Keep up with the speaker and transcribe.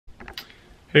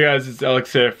Hey guys, it's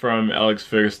Alex here from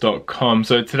alexfergus.com.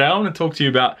 So today I want to talk to you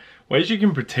about ways you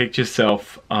can protect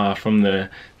yourself from the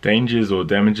dangers or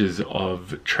damages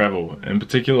of travel, in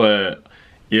particular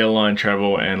airline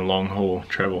travel and long haul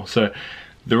travel. So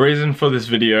the reason for this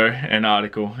video and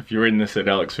article, if you're reading this at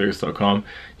alexfergus.com,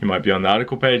 you might be on the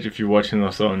article page. If you're watching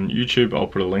this on YouTube, I'll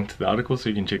put a link to the article so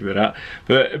you can check that out.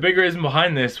 But a big reason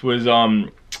behind this was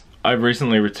I've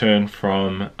recently returned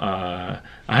from a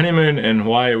honeymoon in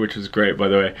Hawaii, which was great, by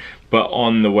the way. But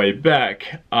on the way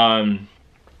back, I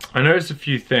noticed a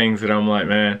few things that I'm like,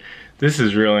 man, this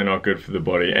is really not good for the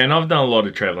body. And I've done a lot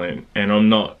of traveling, and I'm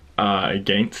not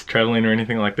against traveling or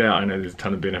anything like that. I know there's a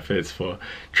ton of benefits for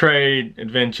trade,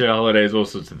 adventure, holidays, all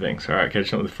sorts of things. All right,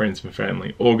 catching up with friends and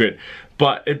family, all good.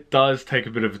 But it does take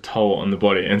a bit of a toll on the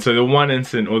body. And so the one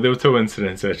incident, or there were two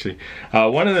incidents actually.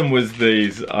 One of them was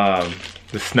these,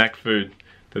 the snack food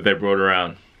that they brought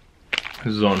around.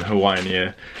 This is on Hawaiian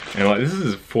Air, and like this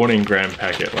is a 14-gram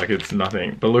packet, like it's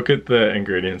nothing. But look at the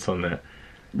ingredients on there.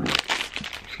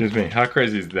 Excuse me, how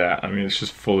crazy is that? I mean, it's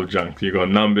just full of junk. You got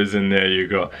numbers in there, you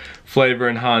got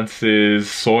flavor enhancers,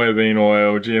 soybean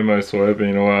oil, GMO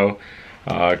soybean oil,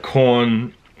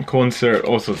 corn syrup,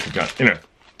 all sorts of junk, you know.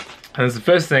 And that's the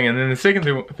first thing. And then the second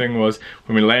thing was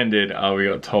when we landed, we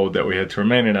got told that we had to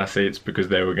remain in our seats because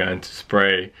they were going to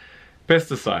spray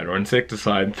pesticide or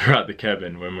insecticide throughout the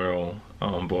cabin when we're all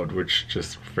on board, which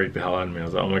just freaked the hell out of me. I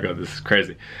was like, oh my god, this is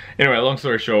crazy. Anyway, long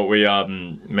story short, we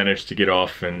managed to get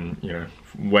off and, you know,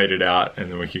 wait it out,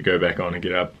 and then we could go back on and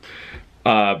get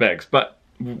our bags. But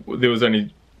there was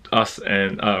only us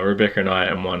and Rebecca and I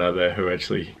and one other who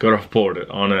actually got off board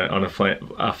on a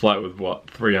flight with what,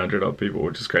 300 odd people,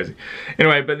 which is crazy.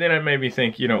 Anyway, but then it made me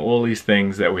think, you know, all these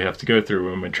things that we have to go through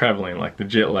when we're traveling, like the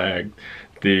jet lag,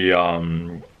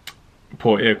 the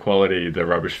poor air quality, the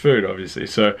rubbish food, obviously.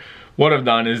 So what I've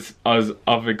done is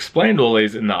I've explained all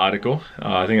these in the article.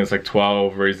 I think it's like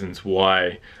 12 reasons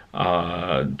why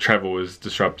travel is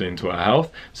disrupting to our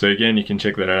health. So again, you can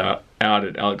check that out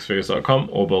at alexfergus.com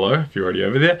or below if you're already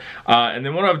over there. And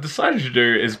then what I've decided to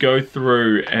do is go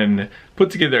through and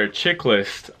put together a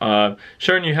checklist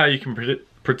showing you how you can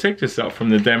protect yourself from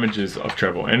the damages of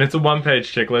travel. And it's a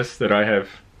one-page checklist that I have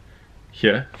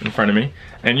here in front of me,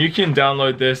 and you can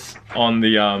download this on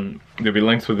the there'll be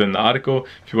links within the article.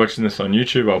 If you're watching this on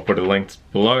YouTube, I'll put a link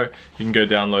below. You can go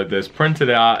download this, print it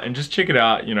out, and just check it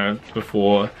out, you know,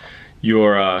 before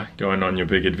you're going on your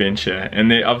big adventure. And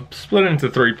then I've split it into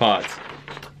 3 parts: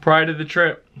 prior to the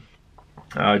trip,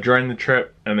 during the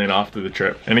trip, and then after the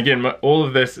trip. And again, all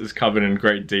of this is covered in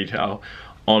great detail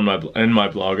on my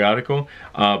blog article,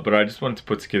 but I just wanted to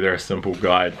put together a simple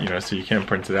guide, you know, so you can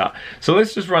print it out. So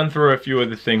let's just run through a few of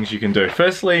the things you can do.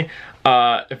 Firstly,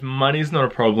 if money's not a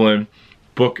problem,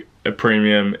 book a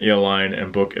premium airline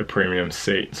and book a premium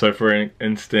seat. So for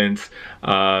instance,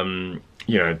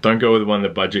 you know, don't go with one of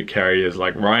the budget carriers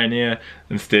like Ryanair.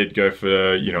 Instead, go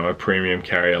for, you know, a premium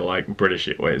carrier like British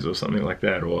Airways or something like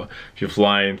that. Or if you're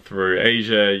flying through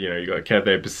Asia, you know, you got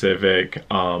Cathay Pacific,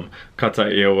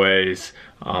 Qatar Airways,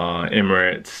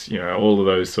 Emirates, you know, all of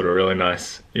those sort of really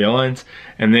nice airlines.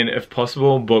 And then if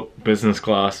possible, book business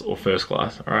class or first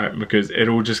class, all right? Because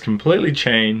it'll just completely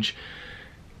change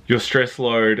your stress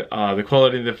load, the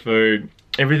quality of the food.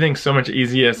 Everything's so much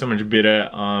easier, so much better.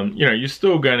 You know, you're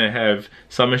still gonna have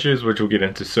some issues, which we'll get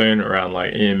into soon, around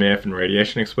like EMF and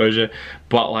radiation exposure,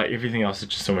 but like everything else is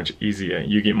just so much easier.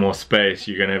 You get more space,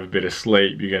 you're gonna have a better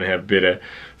sleep, you're gonna have better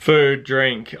food,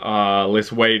 drink,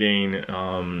 less waiting, you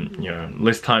know,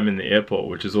 less time in the airport,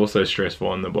 which is also stressful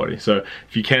on the body. So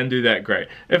if you can do that, great.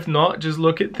 If not, just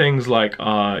look at things like,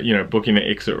 you know, booking an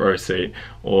exit row seat,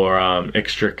 or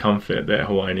extra comfort that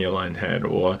Hawaiian Airline had,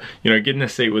 or, you know, getting a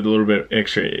seat with a little bit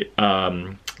extra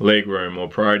leg room or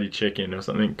priority check-in or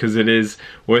something, because it is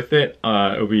worth it.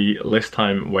 It'll be less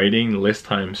time waiting, less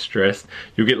time stressed.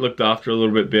 You'll get looked after a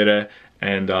little bit better,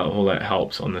 and all that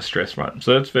helps on the stress front.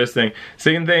 So that's the first thing.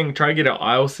 Second thing, try to get an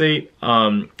aisle seat,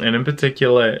 and in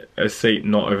particular a seat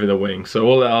not over the wing. So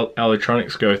all our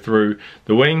electronics go through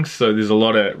the wings, so there's a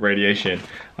lot of radiation.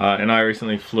 And I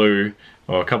recently flew,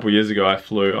 or a couple years ago, I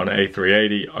flew on an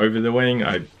A380 over the wing.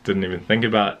 I didn't even think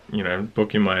about, you know,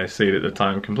 booking my seat at the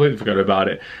time, completely forgot about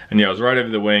it. And yeah, I was right over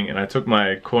the wing, and I took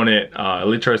my Cornet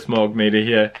electrosmog meter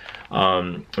here,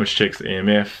 which checks the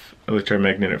EMF,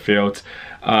 electromagnetic fields,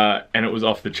 and it was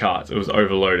off the charts. It was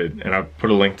overloaded, and I put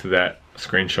a link to that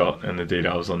screenshot and the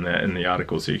details on that in the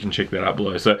article, so you can check that out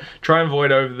below. So try and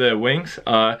avoid over the wings.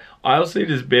 Aisle seat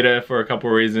is better for a couple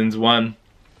of reasons. One,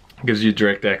 gives you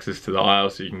direct access to the aisle,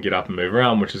 so you can get up and move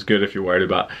around, which is good if you're worried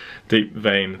about deep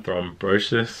vein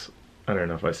thrombosis I don't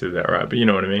know if I said that right, but you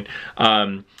know what I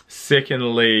mean.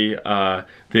 Secondly,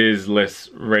 there's less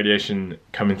radiation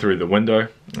coming through the window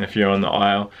if you're on the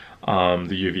aisle.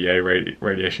 The UVA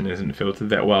radiation isn't filtered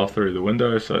that well through the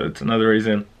window, so it's another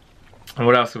reason. And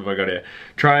what else have I got here?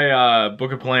 Try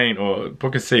book a plane or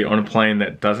book a seat on a plane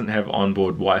that doesn't have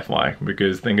onboard Wi-Fi,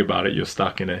 because think about it, you're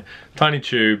stuck in a tiny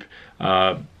tube,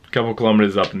 couple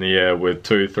kilometers up in the air with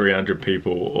 200-300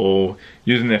 people all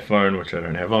using their phone, which I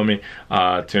don't have on me,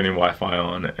 turning Wi-Fi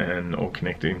on and all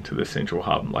connecting to the central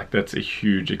hub. Like, that's a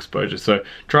huge exposure. So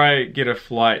try get a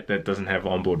flight that doesn't have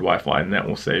onboard Wi-Fi, and that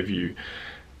will save you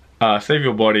save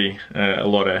your body a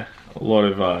lot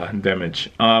of damage.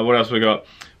 What else we got?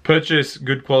 Purchase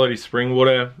good quality spring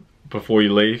water before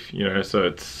you leave, you know,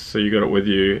 so you got it with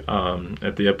you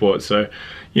at the airport. So,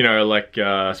 you know, like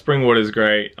spring water is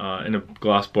great, in a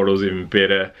glass bottle is even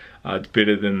better. It's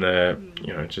better than the,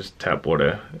 you know, just tap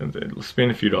water.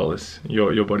 Spend a few dollars,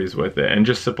 your body's worth it, and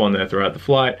just sip on there throughout the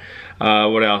flight.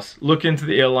 What else? Look into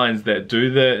the airlines that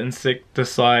do the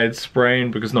insecticide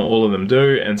spraying, because not all of them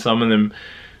do, and some of them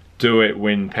do it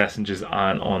when passengers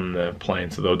aren't on the plane,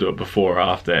 so they'll do it before or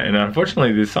after. And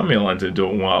unfortunately, there's some airlines that do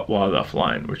it while they're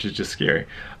flying, which is just scary.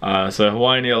 So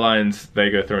Hawaiian Airlines,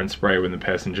 they go through and spray when the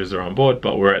passengers are on board,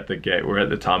 but we're at the gate, we're at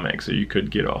the tarmac, so you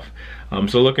could get off.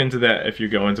 So look into that if you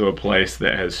go into a place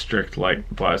that has strict like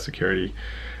biosecurity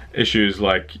issues,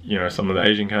 like, you know, some of the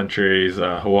Asian countries,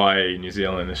 Hawaii, New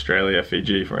Zealand, Australia,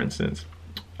 Fiji, for instance.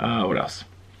 What else?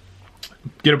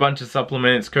 Get a bunch of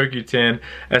supplements, CoQ10,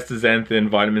 astaxanthin,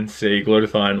 vitamin C,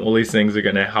 glutathione. All these things are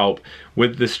going to help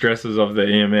with the stresses of the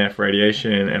EMF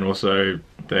radiation, and also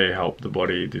they help the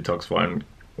body detoxify and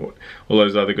all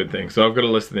those other good things. So I've got a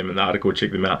list of them in the article,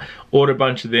 check them out. Order a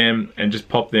bunch of them and just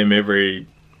pop them every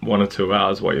 1 or 2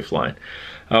 hours while you're flying.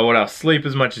 What else? Sleep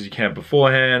as much as you can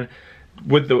beforehand.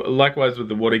 Likewise with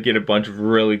the water, get a bunch of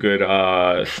really good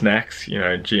snacks, you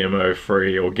know, GMO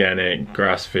free, organic,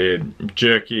 grass-fed,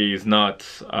 jerkies,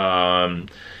 nuts, I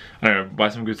don't know, buy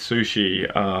some good sushi,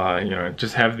 you know,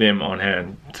 just have them on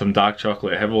hand. Some dark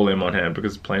chocolate, have all them on hand,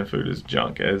 because plant food is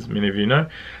junk, as many of you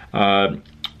know.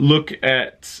 Look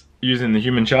at using the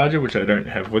Human Charger, which I don't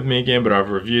have with me again, but I've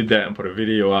reviewed that and put a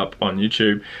video up on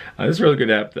YouTube. This is a really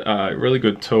good app, really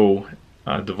good tool,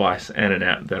 device, and an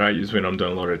app that I use when I'm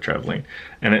doing a lot of traveling,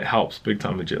 and it helps big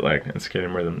time with jet lag and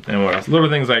circadian rhythm. And what else? Little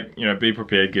things like, you know, be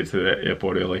prepared, get to the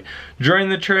airport early. During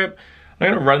the trip,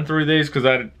 I'm gonna run through these because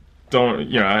I don't,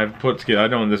 you know, I have put together, I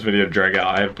don't want this video to drag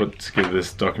out, I have put together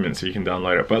this document so you can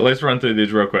download it, but let's run through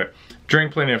these real quick.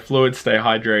 Drink plenty of fluids, stay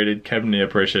hydrated, cabin air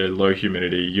pressure, low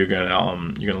humidity, you're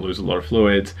gonna lose a lot of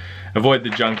fluids. Avoid the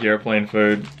junk airplane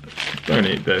food, don't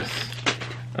eat this.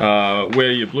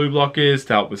 Where your blue block is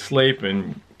to help with sleep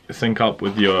and sync up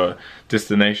with your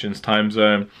destination's time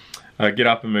zone. Get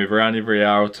up and move around every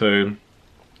hour or two.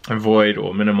 Avoid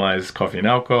or minimize coffee and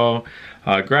alcohol.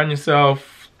 Ground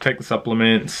yourself, take the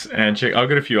supplements, and check. I've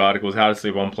got a few articles: how to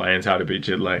sleep on planes, how to beat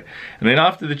jet lag. And then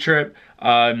after the trip,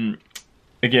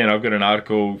 again, I've got an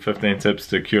article, 15 tips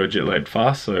to cure jet lag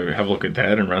fast, so have a look at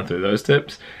that and run through those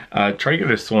tips. Try to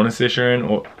get a sauna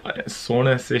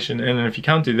session in, and if you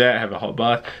can't do that, have a hot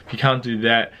bath. If you can't do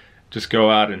that, just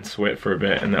go out and sweat for a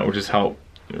bit, and that will just help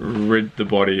rid the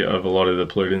body of a lot of the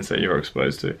pollutants that you're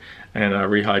exposed to, and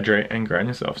rehydrate and ground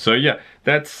yourself. So yeah,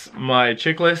 that's my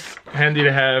checklist, handy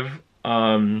to have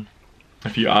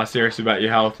if you are serious about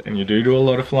your health and you do a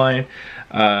lot of flying.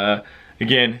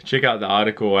 Again, check out the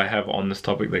article I have on this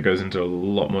topic that goes into a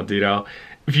lot more detail.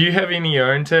 If you have any of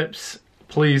your own tips,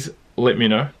 please let me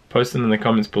know. Post them in the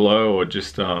comments below, or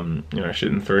just you know, shoot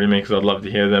them through to me, because I'd love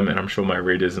to hear them, and I'm sure my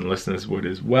readers and listeners would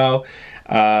as well.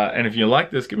 And if you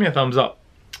like this, give me a thumbs up,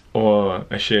 or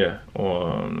a share,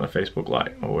 or a Facebook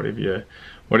like, or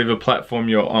whatever platform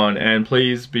you're on. And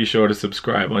please be sure to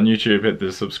subscribe on YouTube. Hit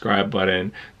the subscribe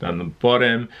button down the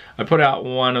bottom. I put out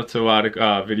 1 or 2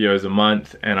 videos a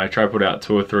month, and I try to put out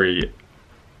 2 or 3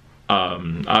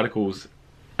 articles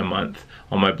a month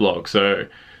on my blog. So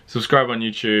subscribe on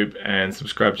YouTube and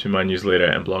subscribe to my newsletter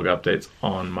and blog updates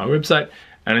on my website,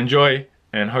 and enjoy.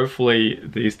 And hopefully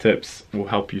these tips will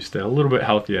help you stay a little bit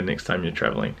healthier next time you're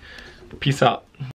traveling. Peace out.